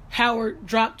 Howard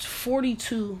dropped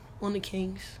 42 on the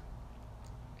Kings.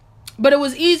 But it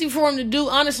was easy for him to do,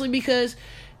 honestly, because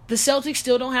the Celtics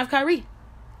still don't have Kyrie.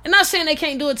 I'm not saying they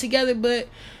can't do it together, but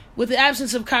with the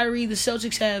absence of Kyrie, the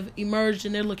Celtics have emerged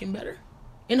and they're looking better.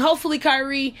 And hopefully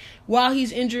Kyrie, while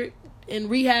he's injured and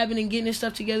rehabbing and getting his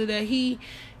stuff together, that he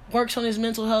works on his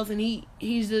mental health and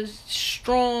he's the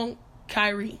strong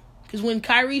Kyrie. Because when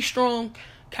Kyrie's strong,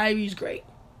 Kyrie's great.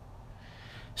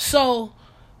 So,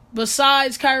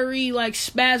 besides Kyrie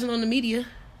spazzing on the media,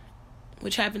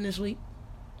 which happened this week,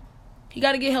 he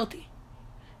got to get healthy.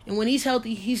 And when he's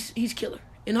healthy, he's killer.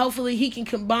 And hopefully he can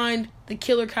combine the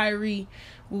killer Kyrie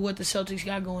with what the Celtics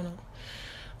got going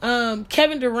on.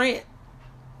 Kevin Durant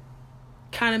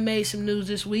kind of made some news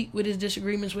this week with his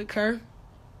disagreements with Kerr.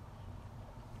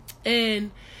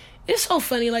 And it's so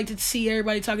funny, to see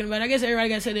everybody talking about it. I guess everybody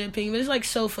got to say their opinion, but it's,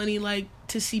 so funny,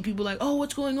 to see people oh,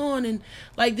 what's going on? And,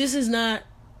 this is not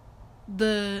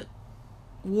the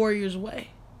Warriors way.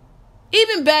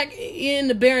 Even back in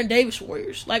the Baron Davis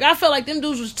Warriors. I felt like them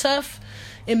dudes was tough.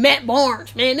 And Matt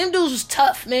Barnes, man, them dudes was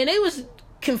tough, man. They was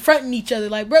confronting each other.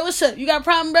 Bro, what's up? You got a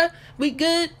problem, bro? We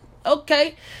good?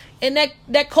 Okay. And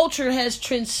that culture has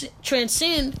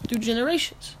transcend through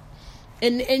generations.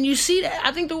 And you see that.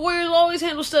 I think the Warriors always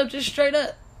handle stuff just straight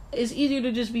up. It's easier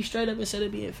to just be straight up instead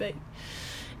of being fake.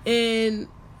 And,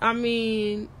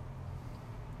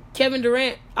 Kevin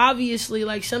Durant,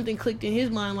 obviously, something clicked in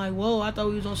his mind, whoa, I thought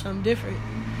we was on something different.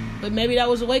 But maybe that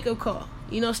was a wake-up call.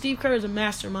 Steve Kerr is a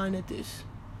mastermind at this.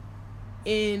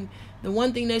 And the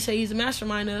one thing they say he's a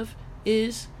mastermind of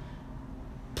is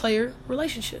player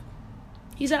relationship.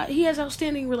 He has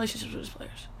outstanding relationships with his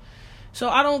players. So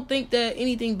I don't think that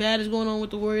anything bad is going on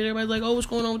with the Warriors. Everybody's what's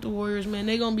going on with the Warriors, man?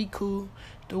 They're going to be cool.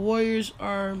 The Warriors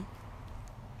are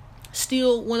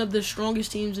still one of the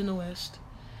strongest teams in the West.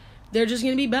 They're just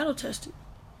going to be battle-tested.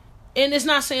 And it's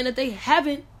not saying that they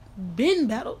haven't been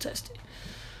battle-tested.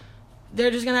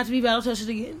 They're just going to have to be battle-tested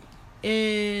again.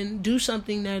 And do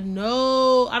something that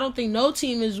I don't think no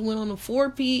team has went on a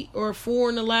 4-peat or 4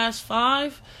 in the last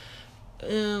 5.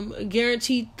 A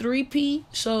guaranteed 3-peat.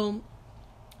 So,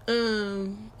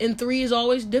 and 3 is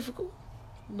always difficult.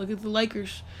 Look at the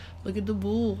Lakers. Look at the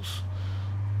Bulls.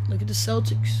 Look at the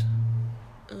Celtics.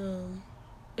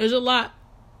 There's a lot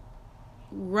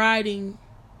riding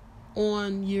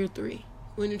on year 3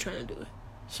 when you're trying to do it.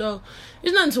 So,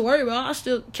 there's nothing to worry about.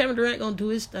 Kevin Durant going to do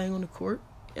his thing on the court.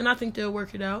 And I think they'll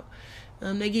work it out.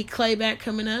 They get Klay back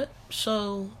coming up.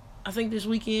 So, I think this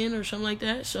weekend or something like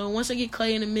that. So, once they get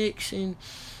Klay in the mix and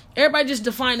everybody just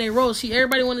define their roles. See,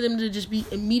 everybody wanted them to just be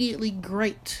immediately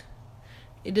great.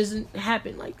 It doesn't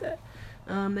happen like that.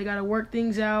 They got to work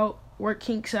things out, work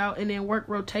kinks out, and then work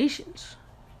rotations.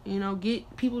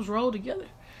 Get people's role together.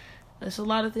 That's a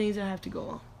lot of things that have to go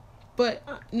on. But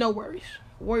no worries.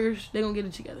 Warriors, they're going to get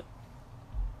it together.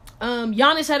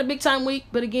 Giannis had a big-time week,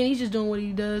 but again, he's just doing what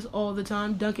he does all the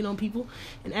time, dunking on people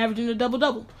and averaging a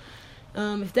double-double.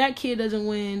 If that kid doesn't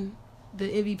win the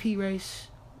MVP race,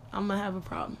 I'm going to have a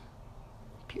problem.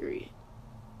 Period.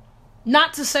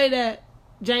 Not to say that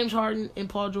James Harden and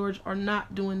Paul George are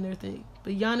not doing their thing,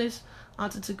 but Giannis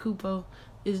Antetokounmpo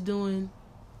is doing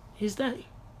his thing.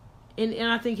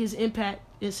 And I think his impact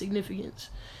and significance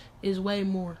is way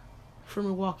more for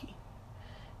Milwaukee.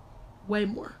 Way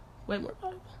more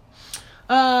valuable.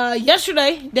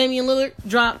 Yesterday, Damian Lillard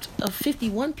dropped a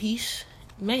 51-piece.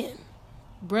 Man,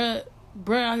 bruh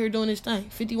out here doing his thing.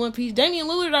 51-piece. Damian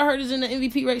Lillard, I heard, is in the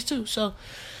MVP race too. So,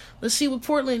 let's see what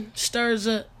Portland stirs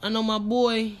up. I know my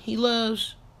boy, he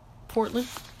loves Portland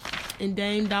and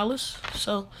Dame Dallas.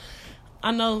 So,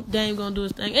 I know Dame gonna do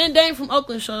his thing. And Dame from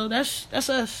Oakland, so that's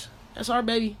us. That's our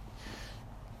baby.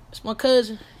 That's my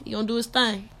cousin. He gonna do his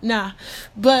thing. Nah.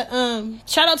 But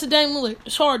shout out to Dame Lillard.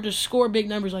 It's hard to score big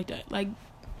numbers like that. Like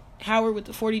Howard with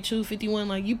the 42, 51.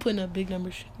 Like, you putting up big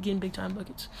numbers, getting big time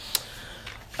buckets.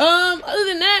 Other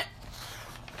than that,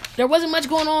 there wasn't much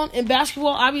going on in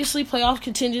basketball. Obviously, playoff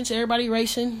contingents, everybody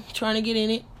racing, trying to get in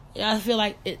it. I feel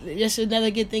like that's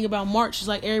another good thing about March. Is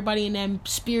like everybody in that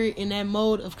spirit, in that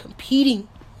mode of competing.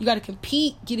 You got to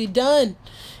compete, get it done,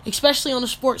 especially on the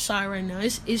sports side right now.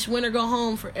 It's win or go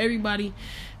home for everybody,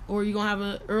 or you're going to have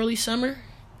an early summer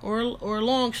or a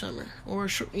long summer, or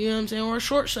or a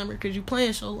short summer because you're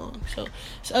playing so long. So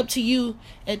it's up to you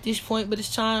at this point, but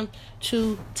it's time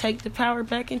to take the power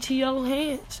back into your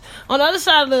hands. On the other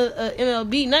side of the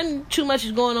MLB, nothing too much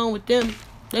is going on with them.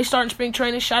 They starting spring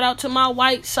training. Shout out to my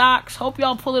White Sox. Hope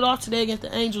y'all pull it off today against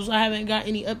the Angels. I haven't got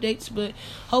any updates, but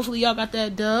hopefully y'all got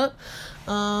that dub.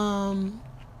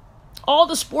 All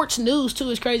the sports news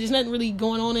too is crazy. There's nothing really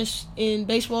going on in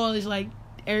baseball. It's like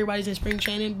everybody's in spring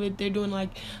training, but they're doing like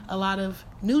a lot of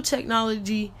new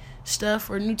technology stuff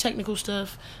or new technical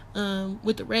stuff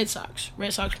with the Red Sox.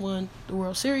 Red Sox won the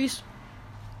World Series,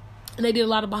 and they did a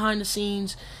lot of behind the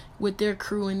scenes with their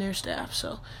crew and their staff.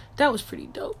 So that was pretty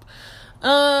dope.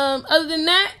 Other than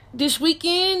that, this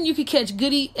weekend you can catch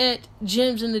Goody at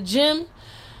Gems in the Gym.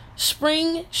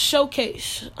 Spring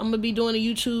Showcase. I'm going to be doing a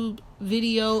YouTube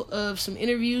video of some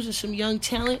interviews and some young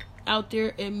talent out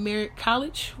there at Merritt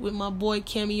College with my boy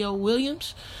Cameo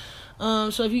Williams.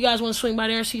 So if you guys want to swing by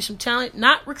there and see some talent,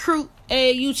 not recruit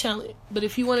AAU talent, but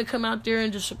if you want to come out there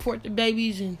and just support the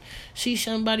babies and see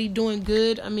somebody doing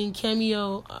good, I mean,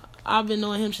 Cameo, I've been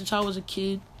knowing him since I was a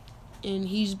kid, and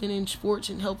he's been in sports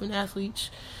and helping athletes.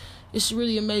 It's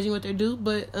really amazing what they do,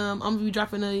 but I'm going to be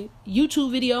dropping a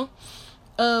YouTube video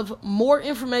of more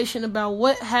information about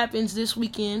what happens this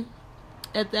weekend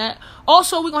at that.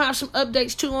 Also, we're going to have some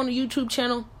updates, too, on the YouTube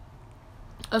channel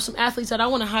of some athletes that I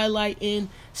want to highlight in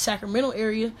Sacramento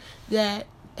area that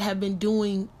have been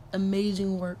doing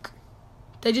amazing work.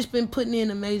 They just been putting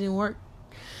in amazing work.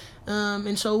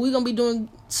 And so we're going to be doing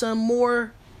some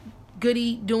more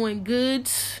Goody doing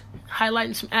goods,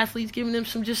 highlighting some athletes, giving them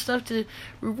some just stuff to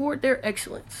reward their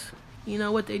excellence. You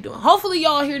know what they're doing. Hopefully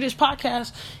y'all hear this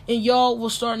podcast and y'all will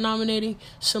start nominating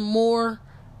some more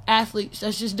athletes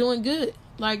that's just doing good.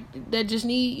 Like, that just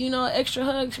need, extra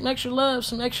hug, some extra love,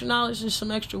 some extra knowledge, and some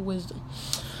extra wisdom.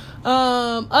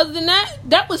 Other than that,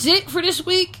 that was it for this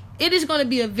week. It is going to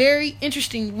be a very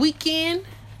interesting weekend.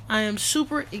 I am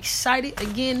super excited.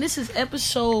 Again, this is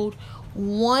episode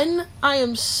 1. I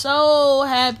am so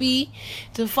happy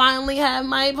to finally have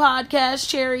my podcast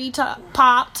cherry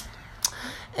popped.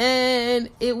 And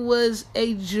it was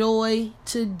a joy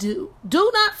to do. Do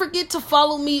not forget to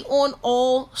follow me on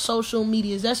all social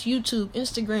medias. That's YouTube,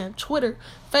 Instagram, Twitter,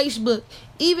 Facebook,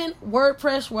 even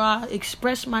WordPress, where I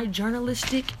express my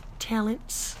journalistic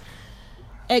talents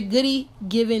at Goody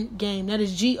Given Game. That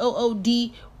is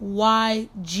GOODYGIVIN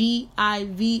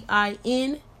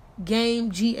Game,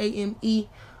 GAME,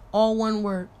 all one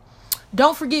word.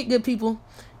 Don't forget, good people,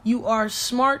 you are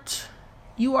smart,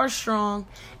 you are strong,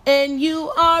 and you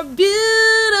are beautiful.